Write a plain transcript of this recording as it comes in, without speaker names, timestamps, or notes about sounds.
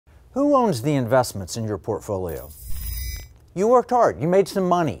Who owns the investments in your portfolio? You worked hard, you made some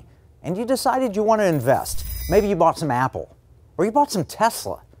money, and you decided you want to invest. Maybe you bought some Apple, or you bought some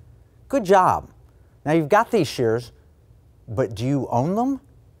Tesla. Good job. Now you've got these shares, but do you own them?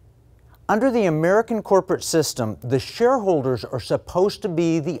 Under the American corporate system, the shareholders are supposed to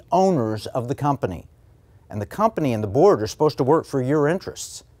be the owners of the company, and the company and the board are supposed to work for your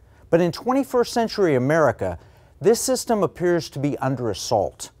interests. But in 21st century America, this system appears to be under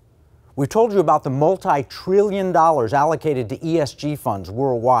assault. We've told you about the multi-trillion dollars allocated to ESG funds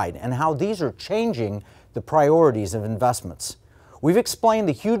worldwide and how these are changing the priorities of investments. We've explained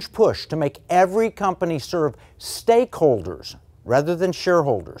the huge push to make every company serve stakeholders rather than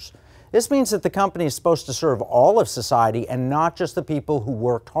shareholders. This means that the company is supposed to serve all of society and not just the people who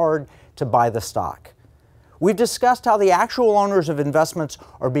worked hard to buy the stock. We've discussed how the actual owners of investments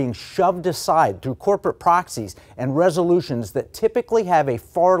are being shoved aside through corporate proxies and resolutions that typically have a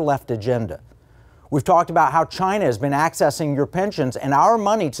far-left agenda. We've talked about how China has been accessing your pensions and our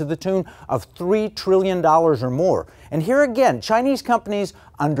money to the tune of $3 trillion or more. And here again, Chinese companies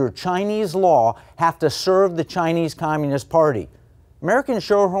under Chinese law have to serve the Chinese Communist Party. American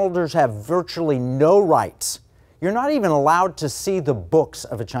shareholders have virtually no rights. You're not even allowed to see the books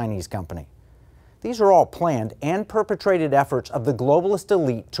of a Chinese company. These are all planned and perpetrated efforts of the globalist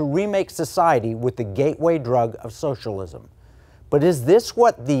elite to remake society with the gateway drug of socialism. But is this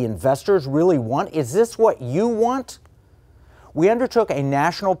what the investors really want? Is this what you want? We undertook a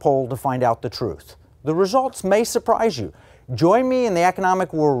national poll to find out the truth. The results may surprise you. Join me in the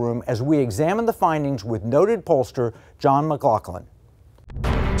Economic War Room as we examine the findings with noted pollster John McLaughlin.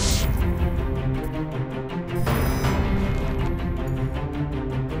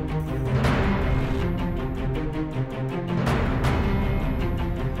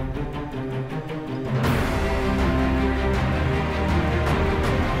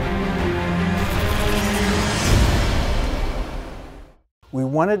 We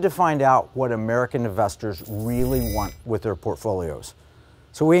wanted to find out what American investors really want with their portfolios.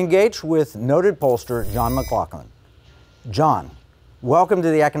 So we engaged with noted pollster John McLaughlin. John, welcome to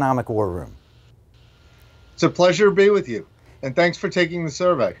the Economic War Room. It's a pleasure to be with you, and thanks for taking the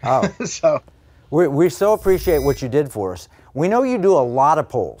survey. Oh. We so appreciate what you did for us. We know you do a lot of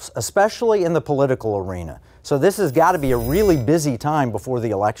polls, especially in the political arena. So this has got to be a really busy time before the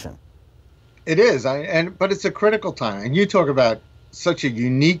election. It is, but it's a critical time, and you talk about such a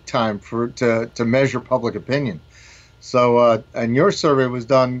unique time to measure public opinion. So, and your survey was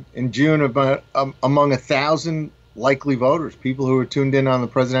done in June about, among 1,000 likely voters, people who are tuned in on the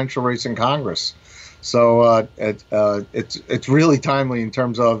presidential race in Congress. So it's really timely in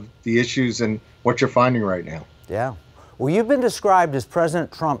terms of the issues and what you're finding right now. Yeah. Well, you've been described as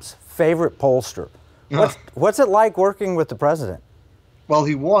President Trump's favorite pollster. What's it like working with the president? Well,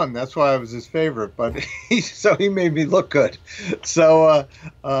 he won. That's why I was his favorite. But he made me look good. So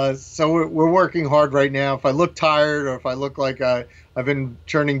we're working hard right now. If I look tired or if I look like I've been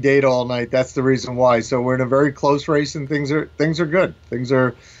churning data all night, that's the reason why. So we're in a very close race, and things are good.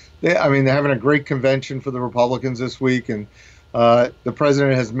 They're having a great convention for the Republicans this week, and the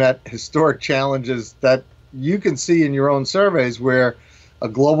president has met historic challenges that you can see in your own surveys, where a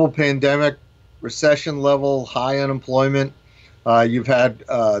global pandemic, recession level, high unemployment. You've had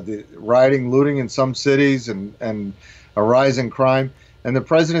the rioting, looting in some cities, and a rise in crime. And the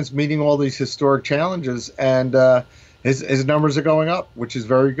president's meeting all these historic challenges, and his numbers are going up, which is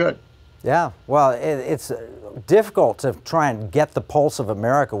very good. Yeah, well, it's difficult to try and get the pulse of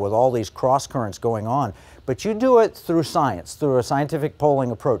America with all these cross currents going on. But you do it through science, through a scientific polling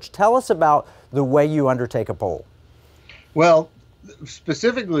approach. Tell us about the way you undertake a poll. Well,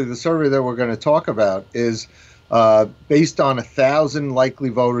 specifically, the survey that we're going to talk about is based on 1,000 likely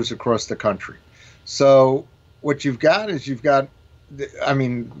voters across the country. So what you've got is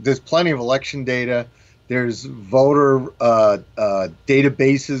there's plenty of election data. There's voter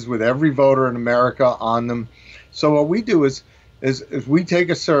databases with every voter in America on them. So what we do is we take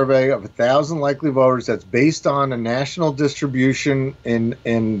a survey of 1,000 likely voters that's based on a national distribution in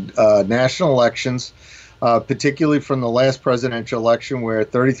national elections. Particularly from the last presidential election, where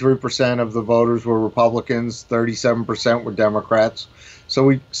 33% of the voters were Republicans, 37% were Democrats. So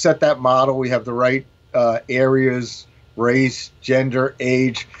we set that model. We have the right areas, race, gender,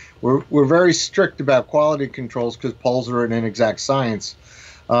 age. We're very strict about quality controls because polls are an inexact science.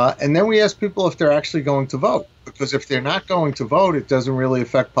 And then we ask people if they're actually going to vote, because if they're not going to vote, it doesn't really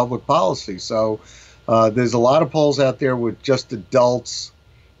affect public policy. So there's a lot of polls out there with just adults.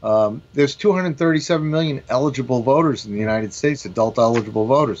 There's 237 million eligible voters in the United States, adult eligible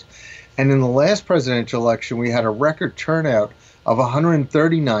voters. And in the last presidential election, we had a record turnout of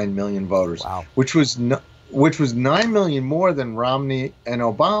 139 million voters, Wow. which was 9 million more than Romney and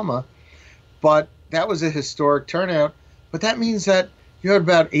Obama. But that was a historic turnout. But that means that you had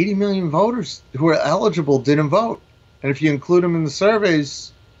about 80 million voters who are eligible didn't vote. And if you include them in the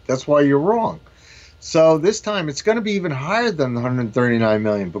surveys, that's why you're wrong. So this time it's going to be even higher than the 139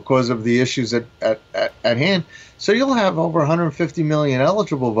 million because of the issues at hand. So you'll have over 150 million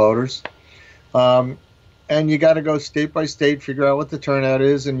eligible voters. And you got to go state by state, figure out what the turnout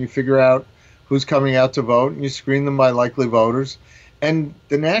is, and you figure out who's coming out to vote, and you screen them by likely voters. And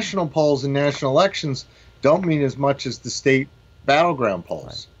the national polls in national elections don't mean as much as the state battleground polls.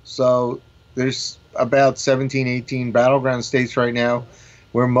 Right. So there's about 17, 18 battleground states right now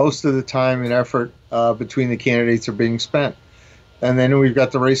where most of the time and effort between the candidates are being spent. And then we've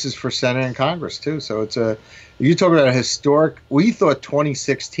got the races for Senate and Congress, too. So you talk about a historic, we thought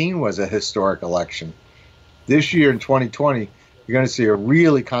 2016 was a historic election. This year in 2020, you're going to see a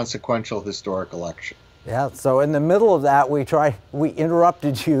really consequential historic election. Yeah, so in the middle of that, we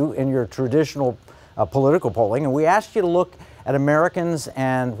interrupted you in your traditional political polling, and we asked you to look at Americans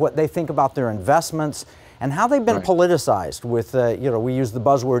and what they think about their investments and how they've been politicized with, we use the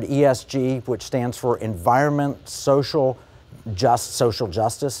buzzword ESG, which stands for environment, social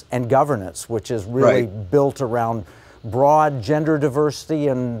justice, and governance, which is really built around broad gender diversity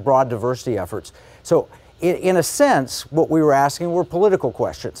and broad diversity efforts. So in a sense, what we were asking were political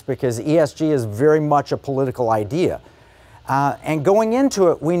questions because ESG is very much a political idea. And going into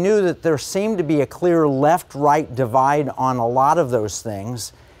it, we knew that there seemed to be a clear left-right divide on a lot of those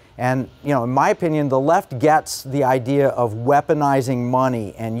things. And, in my opinion, the left gets the idea of weaponizing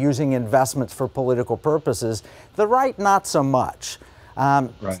money and using investments for political purposes. The right, not so much.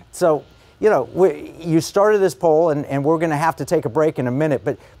 So, you started this poll, and we're going to have to take a break in a minute,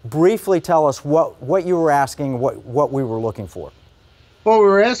 but briefly tell us what you were asking, what we were looking for. What we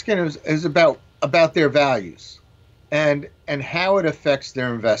were asking is about their values and how it affects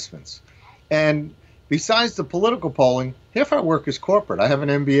their investments. And besides the political polling, half our work is corporate. I have an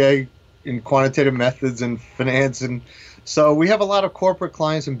MBA in quantitative methods and finance, and so we have a lot of corporate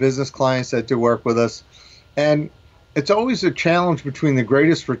clients and business clients that do work with us. And it's always a challenge between the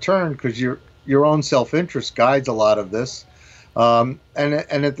greatest return, because your own self-interest guides a lot of this, and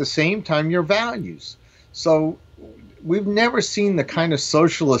at the same time your values. So we've never seen the kind of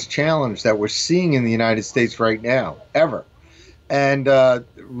socialist challenge that we're seeing in the United States right now, ever. And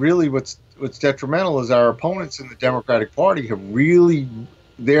really what's detrimental is our opponents in the Democratic Party have really,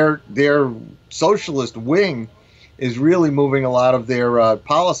 their socialist wing is really moving a lot of their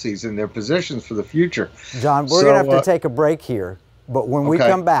policies and their positions for the future. John, we're going to have to take a break here, but when we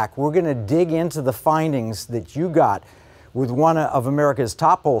come back, we're going to dig into the findings that you got with one of America's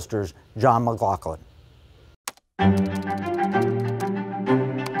top pollsters, John McLaughlin.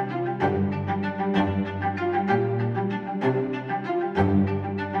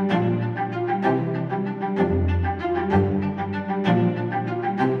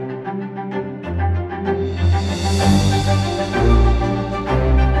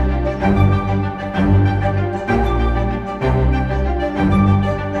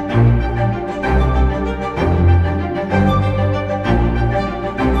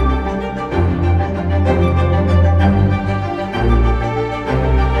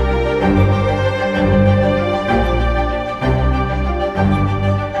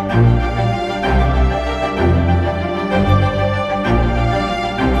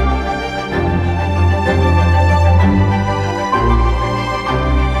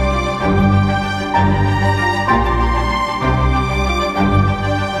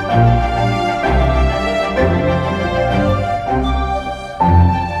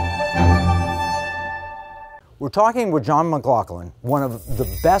 We're talking with John McLaughlin, one of the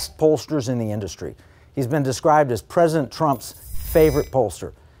best pollsters in the industry. He's been described as President Trump's favorite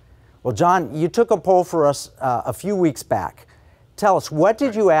pollster. Well, John, you took a poll for us a few weeks back. Tell us, what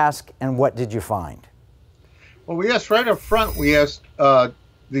did you ask and what did you find? Well, we asked right up front, we asked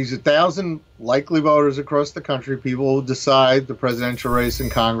these 1,000 likely voters across the country, people who decide the presidential race in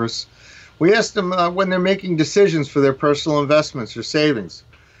Congress. We asked them when they're making decisions for their personal investments or savings,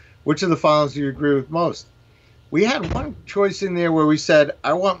 which of the following do you agree with most? We had one choice in there where we said,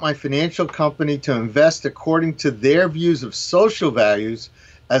 I want my financial company to invest according to their views of social values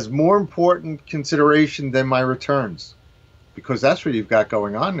as more important consideration than my returns. Because that's what you've got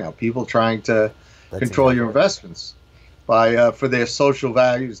going on now. People trying to control your investments by for their social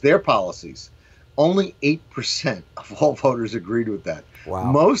values, their policies. Only 8% of all voters agreed with that. Wow.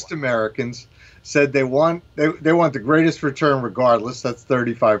 Most Americans said they want the greatest return regardless. That's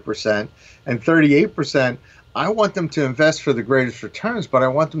 35%. And 38%, I want them to invest for the greatest returns, but I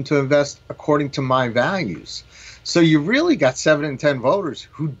want them to invest according to my values. So you really got 7 in 10 voters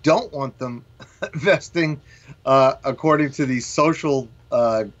who don't want them investing according to these social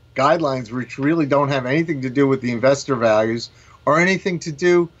guidelines, which really don't have anything to do with the investor values or anything to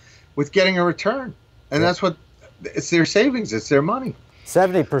do with getting a return. And that's what, it's their savings, it's their money.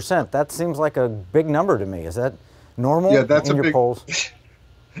 70%, that seems like a big number to me. Is that normal in your polls?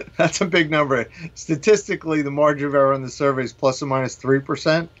 That's a big number. Statistically, the margin of error in the survey is plus or minus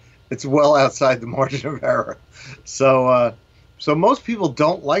 3%. It's well outside the margin of error. So most people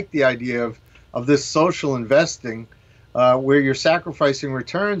don't like the idea of this social investing where you're sacrificing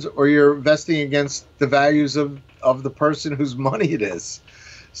returns or you're investing against the values of the person whose money it is.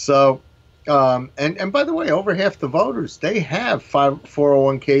 So, and by the way, over half the voters, they have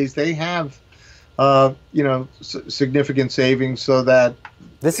 401ks. They have, significant savings, so that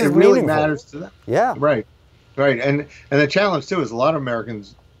this is really meaningful. matters to them. Yeah. Right. And the challenge too is a lot of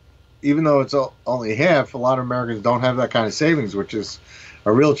Americans, even though it's only half, a lot of Americans don't have that kind of savings, which is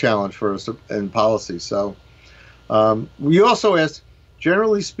a real challenge for us in policy. So we also asked,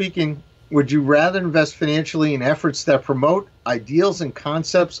 generally speaking, would you rather invest financially in efforts that promote ideals and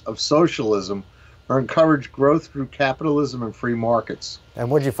concepts of socialism or encourage growth through capitalism and free markets? And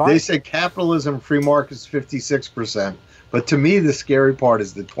what'd you find? They said capitalism and free markets 56%. But to me, the scary part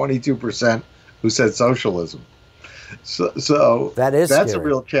is the 22% who said socialism. So that's scary. A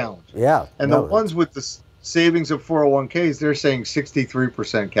real challenge. Yeah. And the ones with the savings of 401ks, they're saying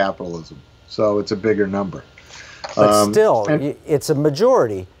 63% capitalism. So it's a bigger number. But still, it's a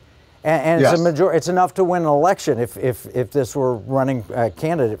majority. And yes. It's enough to win an election if this were running a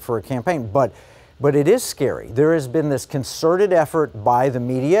candidate for a campaign. But it is scary. There has been this concerted effort by the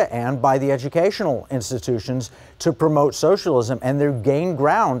media and by the educational institutions to promote socialism, and they've gained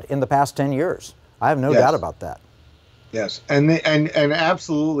ground in the past 10 years. I have no doubt about that. Yes, and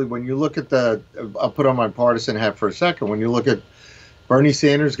absolutely. When you look at I'll put on my partisan hat for a second. When you look at Bernie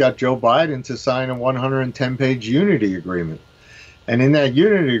Sanders got Joe Biden to sign a 110-page unity agreement. And in that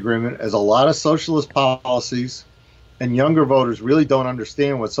unity agreement is a lot of socialist policies, and younger voters really don't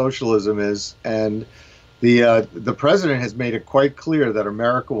understand what socialism is. And the president has made it quite clear that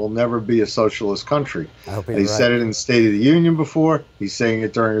America will never be a socialist country. He said it in the State of the Union before. He's saying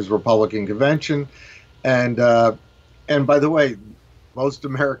it during his Republican convention. And by the way, most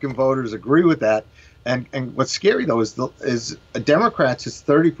American voters agree with that. And what's scary though is Democrats is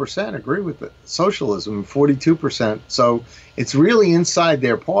 30% agree with it, socialism, and 42%. So it's really inside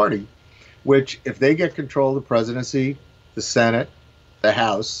their party, which if they get control of the presidency, the Senate, the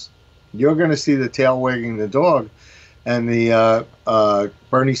House, you're going to see the tail wagging the dog. And the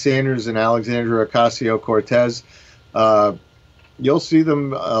Bernie Sanders and Alexandria Ocasio-Cortez, you'll see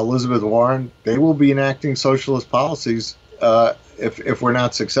them, Elizabeth Warren, they will be enacting socialist policies if we're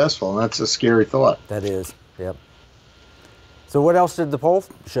not successful, and that's a scary thought. That is, yep. So what else did the poll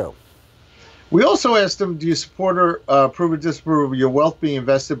show? We also asked them, do you support or approve or disapprove of your wealth being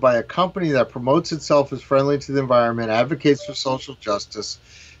invested by a company that promotes itself as friendly to the environment, advocates for social justice,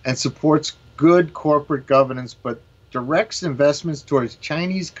 and supports good corporate governance, but directs investments towards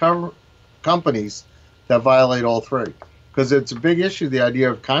Chinese companies that violate all three? Because it's a big issue, the idea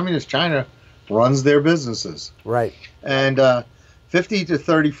of communist China runs their businesses. Right. And 50 to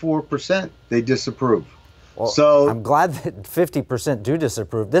 34%, they disapprove. Well, so I'm glad that 50% do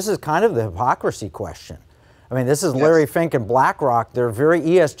disapprove. This is kind of the hypocrisy question. I mean, this is Larry Fink and BlackRock. They're very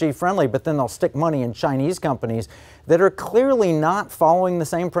ESG friendly, but then they'll stick money in Chinese companies that are clearly not following the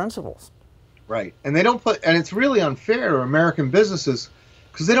same principles. Right. And they don't play, and it's really unfair to American businesses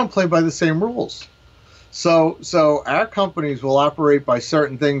because they don't play by the same rules. So our companies will operate by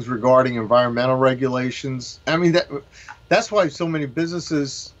certain things regarding environmental regulations. I mean, that's why so many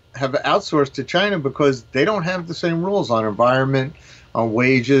businesses have outsourced to China, because they don't have the same rules on environment, on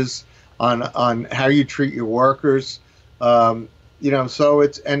wages, on how you treat your workers. So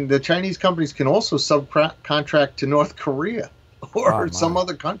and the Chinese companies can also subcontract to North Korea or some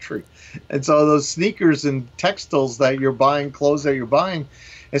other country. And so those sneakers and textiles that you're buying, clothes that you're buying,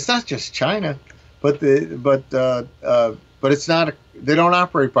 it's not just China. But it's not. They don't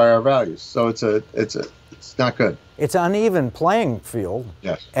operate by our values, so it's not good. It's an uneven playing field,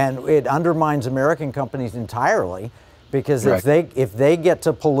 yes, and it undermines American companies entirely, because if they get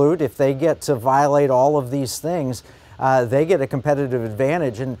to pollute, if they get to violate all of these things, they get a competitive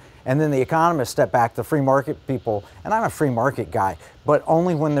advantage, and then the economists step back, the free market people, and I'm a free market guy, but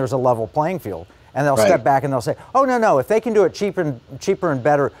only when there's a level playing field. And they'll step back and they'll say, oh, no, if they can do it cheaper and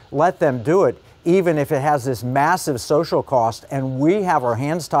better, let them do it. even if it has this massive social cost, and we have our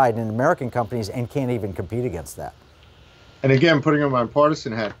hands tied in American companies and can't even compete against that. And again, putting on my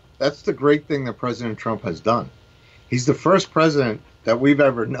partisan hat, that's the great thing that President Trump has done. He's the first president that we've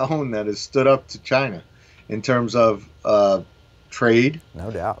ever known that has stood up to China in terms of trade,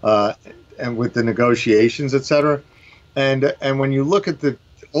 no doubt, and with the negotiations, et cetera. And when you look at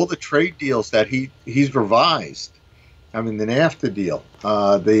all the trade deals that he's revised, I mean, the NAFTA deal,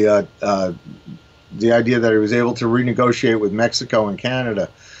 the idea that he was able to renegotiate with Mexico and Canada,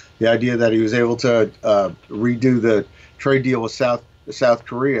 the idea that he was able to redo the trade deal with South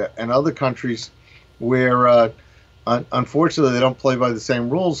Korea and other countries where unfortunately they don't play by the same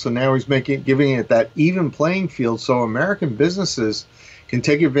rules. So now he's giving it that even playing field so American businesses can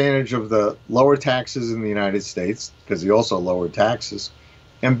take advantage of the lower taxes in the United States, because he also lowered taxes,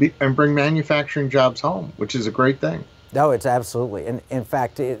 and bring manufacturing jobs home, which is a great thing. No, it's absolutely. And in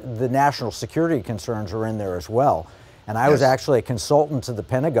fact, the national security concerns are in there as well. And I was actually a consultant to the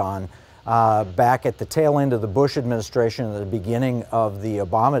Pentagon back at the tail end of the Bush administration and the beginning of the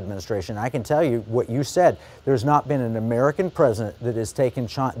Obama administration. I can tell you what you said. There's not been an American president that has taken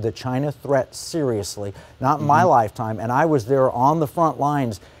the China threat seriously, not in my lifetime. And I was there on the front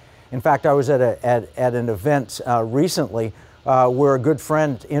lines. In fact, I was at an event recently where a good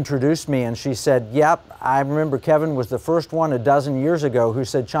friend introduced me, and she said, yep, I remember Kevin was the first one a dozen years ago who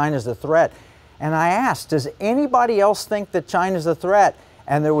said China's the threat. And I asked, does anybody else think that China's a threat?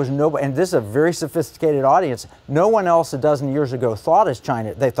 And there was nobody, and this is a very sophisticated audience, no one else a dozen years ago thought as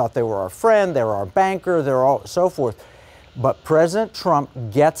China. They thought they were our friend, they were our banker, they're all so forth. But President Trump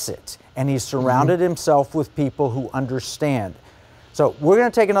gets it, and he's surrounded himself with people who understand. So we're going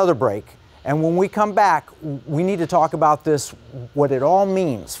to take another break. And when we come back, we need to talk about this, what it all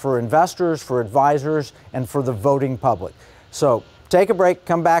means for investors, for advisors, and for the voting public. So take a break,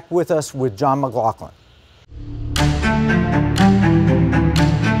 come back with us with John McLaughlin.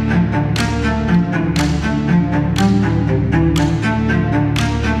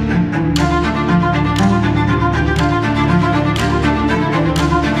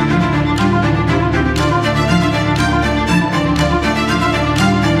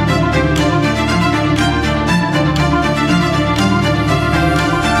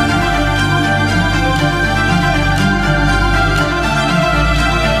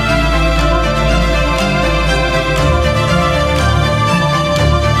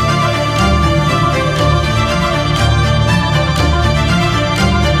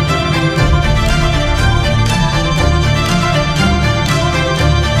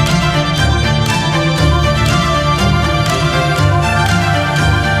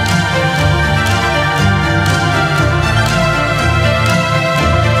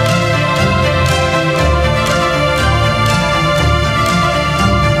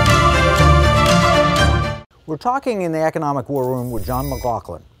 We're talking in the Economic War Room with John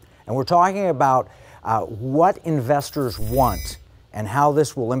McLaughlin, and we're talking about what investors want and how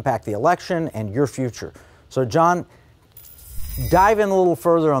this will impact the election and your future. So, John, dive in a little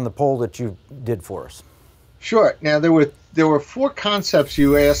further on the poll that you did for us. Sure. Now, there were four concepts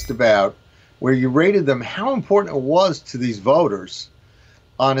you asked about where you rated them how important it was to these voters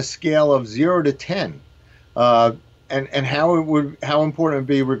on a scale of 0 to 10. And how important it would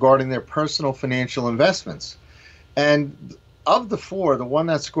be regarding their personal financial investments. And of the four, the one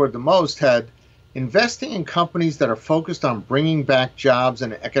that scored the most had investing in companies that are focused on bringing back jobs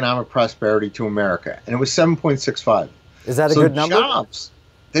and economic prosperity to America. And it was 7.65. Is that a good number? Jobs,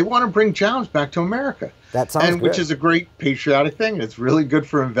 they want to bring jobs back to America. That sounds good. Which is a great patriotic thing. It's really good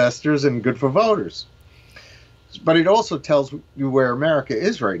for investors and good for voters. But it also tells you where America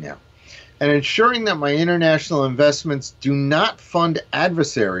is right now. And ensuring that my international investments do not fund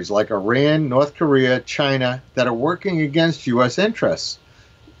adversaries like Iran, North Korea, China that are working against U.S. interests.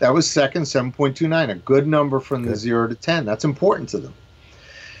 That was second, 7.29, a good number from the 0 to 10. That's important to them.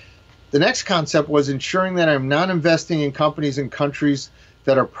 The next concept was ensuring that I'm not investing in companies in countries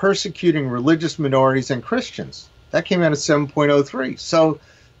that are persecuting religious minorities and Christians. That came out at 7.03. So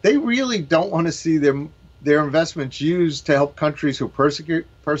they really don't want to see their investments used to help countries who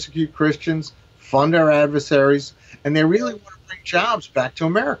persecute Christians, fund our adversaries, and they really want to bring jobs back to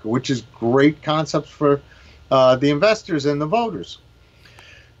America, which is great concepts for the investors and the voters.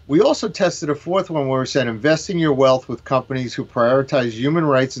 We also tested a fourth one where we said investing your wealth with companies who prioritize human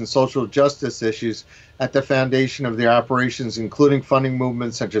rights and social justice issues at the foundation of their operations, including funding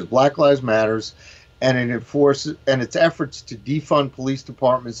movements such as Black Lives Matters and its efforts to defund police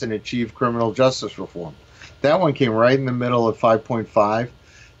departments and achieve criminal justice reform. That one came right in the middle at 5.5.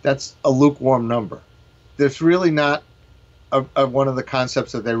 That's a lukewarm number. There's really not one of the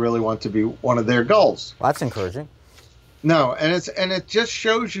concepts that they really want to be one of their goals. Well, that's encouraging. No, and it just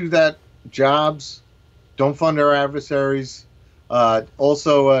shows you that jobs don't fund our adversaries.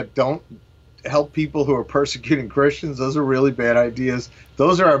 Also, don't help people who are persecuting Christians. Those are really bad ideas.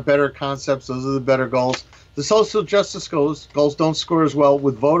 Those are our better concepts. Those are the better goals. The social justice goals don't score as well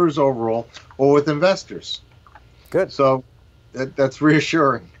with voters overall or with investors. Good. So that's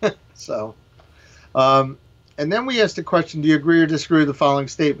reassuring. So, and then we asked the question, do you agree or disagree with the following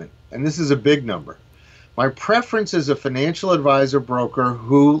statement? And this is a big number. My preference is a financial advisor broker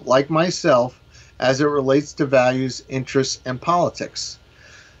who, like myself, as it relates to values, interests, and politics.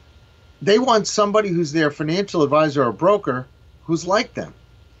 They want somebody who's their financial advisor or broker who's like them.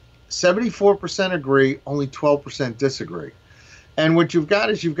 74% agree, only 12% disagree. And what you've got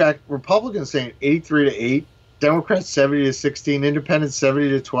is you've got Republicans saying 83-8, Democrats 70-16, Independents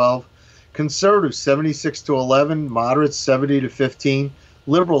 70-12, Conservatives 76-11, Moderates 70-15,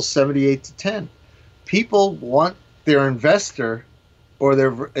 Liberals 78-10. People want their investor or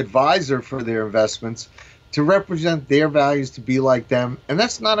their advisor for their investments to represent their values, to be like them, and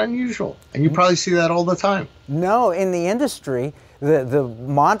that's not unusual. And you probably see that all the time. No, in the industry, the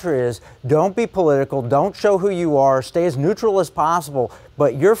mantra is don't be political, don't show who you are, stay as neutral as possible.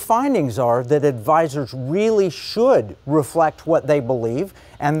 But your findings are that advisors really should reflect what they believe,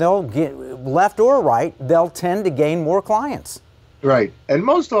 and they'll get, left or right, they'll tend to gain more clients. Right. And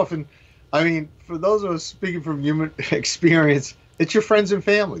most often, I mean, for those of us speaking from human experience, it's your friends and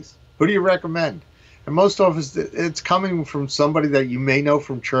families. Who do you recommend? And most often it's coming from somebody that you may know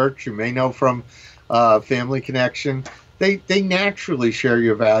from church, you may know from family connection. They naturally share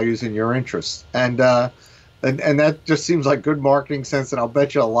your values and your interests. And that just seems like good marketing sense, and I'll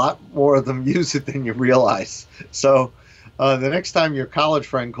bet you a lot more of them use it than you realize. So the next time your college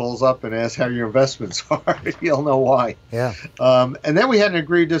friend calls up and asks how your investments are, you'll know why. Yeah. And then we had an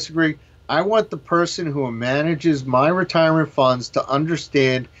agree, disagree. I want the person who manages my retirement funds to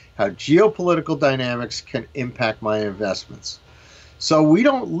understand how geopolitical dynamics can impact my investments. So we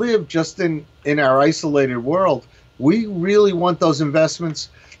don't live just in our isolated world. We really want those investments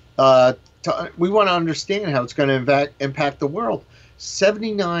we want to understand how it's going to impact the world.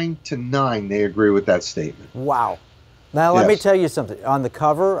 79-9, they agree with that statement. Wow. Now, let me tell you something. On the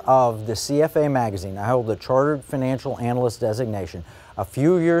cover of the CFA magazine, I hold the Chartered Financial Analyst designation. A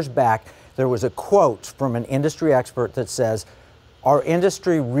few years back, there was a quote from an industry expert that says, our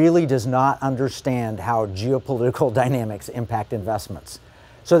industry really does not understand how geopolitical dynamics impact investments.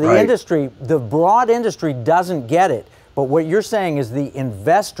 So the industry, the broad industry doesn't get it. But what you're saying is the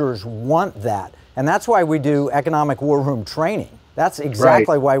investors want that. And that's why we do economic war room training. That's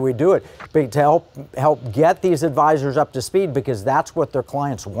exactly why we do it, to help get these advisors up to speed, because that's what their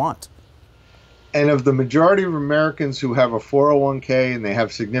clients want. And of the majority of Americans who have a 401k and they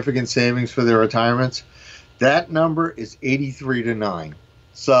have significant savings for their retirements, that number is 83-9.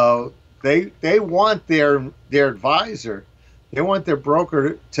 So they want their advisor, they want their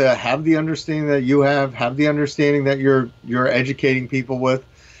broker to have the understanding that you have the understanding that you're educating people with,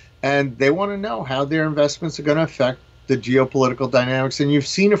 and they want to know how their investments are going to affect the geopolitical dynamics. And you've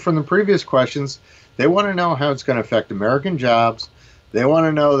seen it from the previous questions. They want to know how it's going to affect American jobs. They want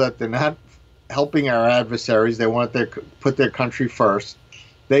to know that they're not helping our adversaries. They want to put their country first.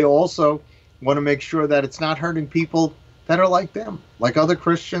 They also want to make sure that it's not hurting people that are like them, like other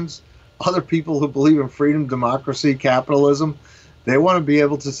Christians, other people who believe in freedom, democracy, capitalism. They want to be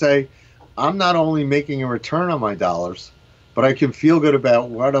able to say, I'm not only making a return on my dollars, but I can feel good about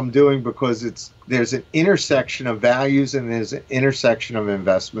what I'm doing because there's an intersection of values and there's an intersection of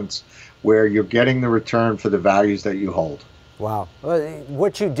investments where you're getting the return for the values that you hold. Wow.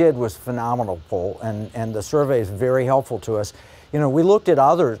 What you did was phenomenal, Paul, and the survey is very helpful to us. You know, we looked at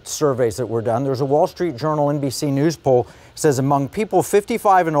other surveys that were done. There's a Wall Street Journal NBC News poll that says among people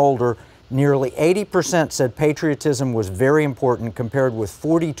 55 and older, nearly 80% said patriotism was very important, compared with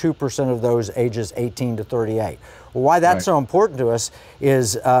 42% of those ages 18 to 38. Well, why that's so important to us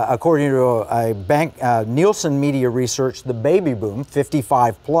is, according to a Nielsen Media Research, the baby boom,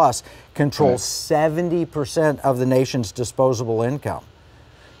 55 plus, controls 70% of the nation's disposable income.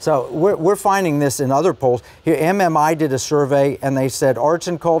 So we're finding this in other polls. Here, MMI did a survey, and they said arts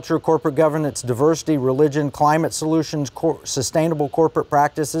and culture, corporate governance, diversity, religion, climate solutions, sustainable corporate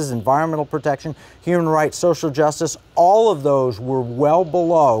practices, environmental protection, human rights, social justice, all of those were well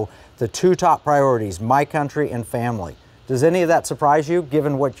below the two top priorities, my country and family. Does any of that surprise you,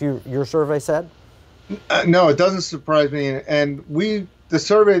 given what your survey said? No, it doesn't surprise me. And the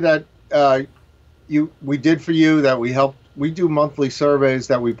survey that we did for you, that we do monthly surveys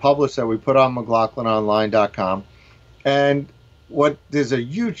that we publish, that we put on McLaughlinonline.com. And there's a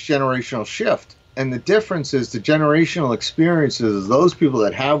huge generational shift. And the difference is the generational experiences, those people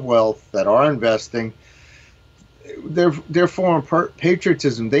that have wealth, that are investing, their foreign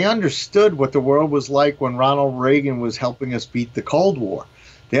patriotism, they understood what the world was like when Ronald Reagan was helping us beat the Cold War.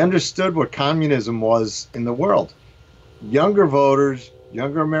 They understood what communism was in the world. Younger voters,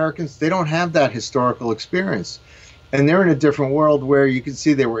 younger Americans, they don't have that historical experience. And they're in a different world where you can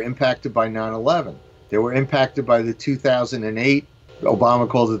see they were impacted by 9/11. They were impacted by the 2008, Obama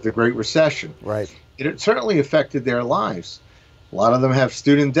called it the Great Recession. Right. It certainly affected their lives. A lot of them have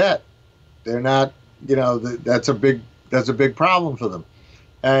student debt. They're not, that's a big problem for them.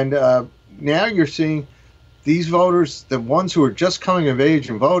 And now you're seeing these voters, the ones who are just coming of age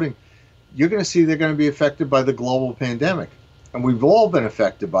and voting, you're going to see they're going to be affected by the global pandemic. And we've all been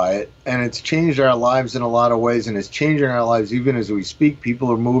affected by it, and it's changed our lives in a lot of ways, and it's changing our lives even as we speak.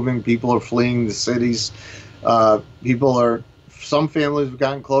 People are moving, people are fleeing the cities. Some families have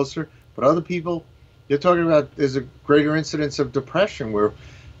gotten closer, but other people, you're talking about there's a greater incidence of depression where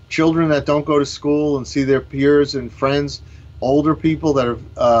children that don't go to school and see their peers and friends, older people that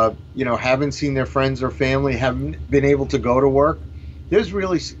have, haven't seen their friends or family, haven't been able to go to work. There's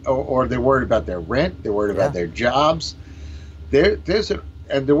really, or they're worried about their rent, they're worried about their jobs. And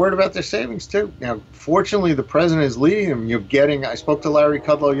they're worried about their savings too. Now, fortunately, the president is leading them. I spoke to Larry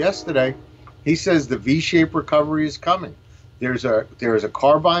Kudlow yesterday. He says the V-shaped recovery is coming. There's a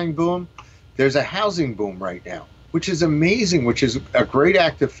car buying boom. There's a housing boom right now, which is amazing, which is a great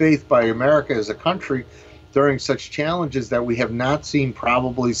act of faith by America as a country during such challenges that we have not seen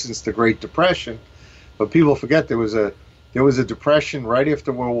probably since the Great Depression. But people forget there was a depression right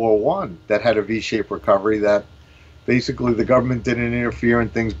after World War I that had a V-shaped recovery that basically the government didn't interfere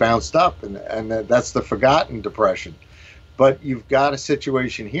and things bounced up, and that's the forgotten depression. But you've got a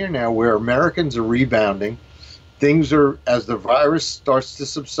situation here now where Americans are rebounding. Things are, as the virus starts to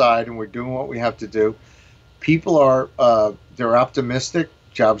subside and we're doing what we have to do, people are, they're optimistic.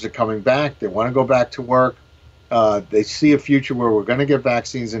 Jobs are coming back. They want to go back to work. They see a future where we're going to get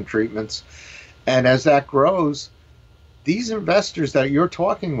vaccines and treatments. And as that grows, these investors that you're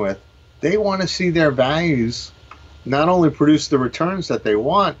talking with, they want to see their values not only produce the returns that they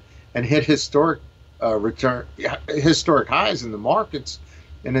want and hit historic highs in the markets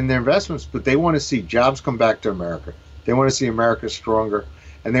and in their investments, but they want to see jobs come back to America. They want to see America stronger,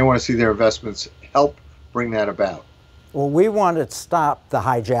 and they want to see their investments help bring that about. Well, we want to stop the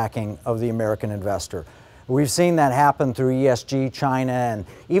hijacking of the American investor. We've seen that happen through ESG, China, and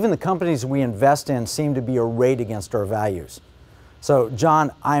even the companies we invest in seem to be arrayed against our values. So,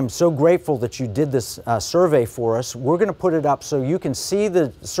 John, I'm so grateful that you did this survey for us. We're going to put it up so you can see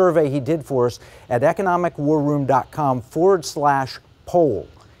the survey he did for us at economicwarroom.com/poll.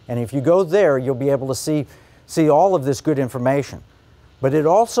 And if you go there, you'll be able to see all of this good information. But it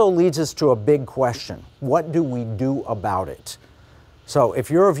also leads us to a big question. What do we do about it? So if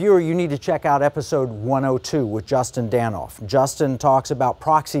you're a viewer, you need to check out episode 102 with Justin Danoff. Justin talks about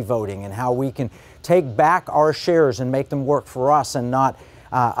proxy voting and how we can take back our shares and make them work for us and not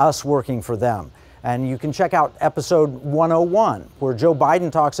us working for them. And you can check out episode 101, where Joe Biden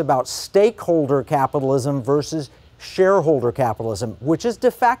talks about stakeholder capitalism versus shareholder capitalism, which is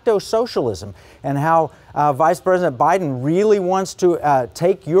de facto socialism, and how Vice President Biden really wants to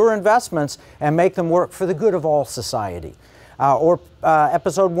take your investments and make them work for the good of all society. Or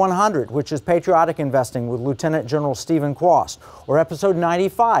episode 100, which is patriotic investing with Lieutenant General Stephen Quast, or episode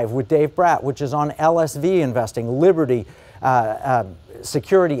 95 with Dave Bratt, which is on LSV investing, liberty,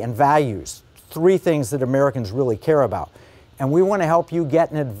 security, and values. 3 things that Americans really care about. And we want to help you get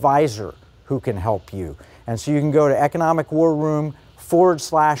an advisor who can help you. And so you can go to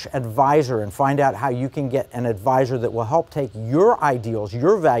economicwarroom.com/advisor and find out how you can get an advisor that will help take your ideals,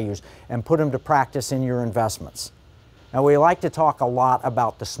 your values, and put them to practice in your investments. Now, we like to talk a lot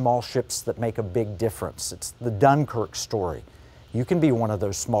about the small ships that make a big difference. It's the Dunkirk story. You can be one of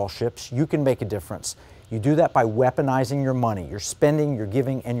those small ships. You can make a difference. You do that by weaponizing your money, your spending, your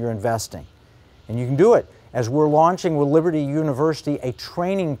giving, and your investing. And you can do it as we're launching with Liberty University a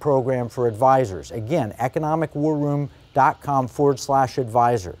training program for advisors. Again,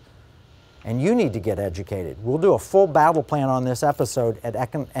 economicwarroom.com/advisor. And you need to get educated. We'll do a full battle plan on this episode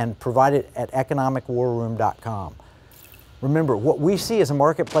and provide it at economicwarroom.com. Remember, what we see as a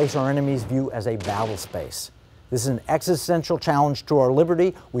marketplace, our enemies view as a battle space. This is an existential challenge to our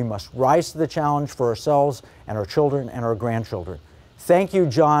liberty. We must rise to the challenge for ourselves and our children and our grandchildren. Thank you,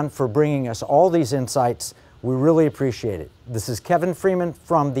 John, for bringing us all these insights. We really appreciate it. This is Kevin Freeman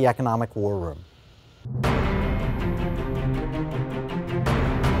from the Economic War Room.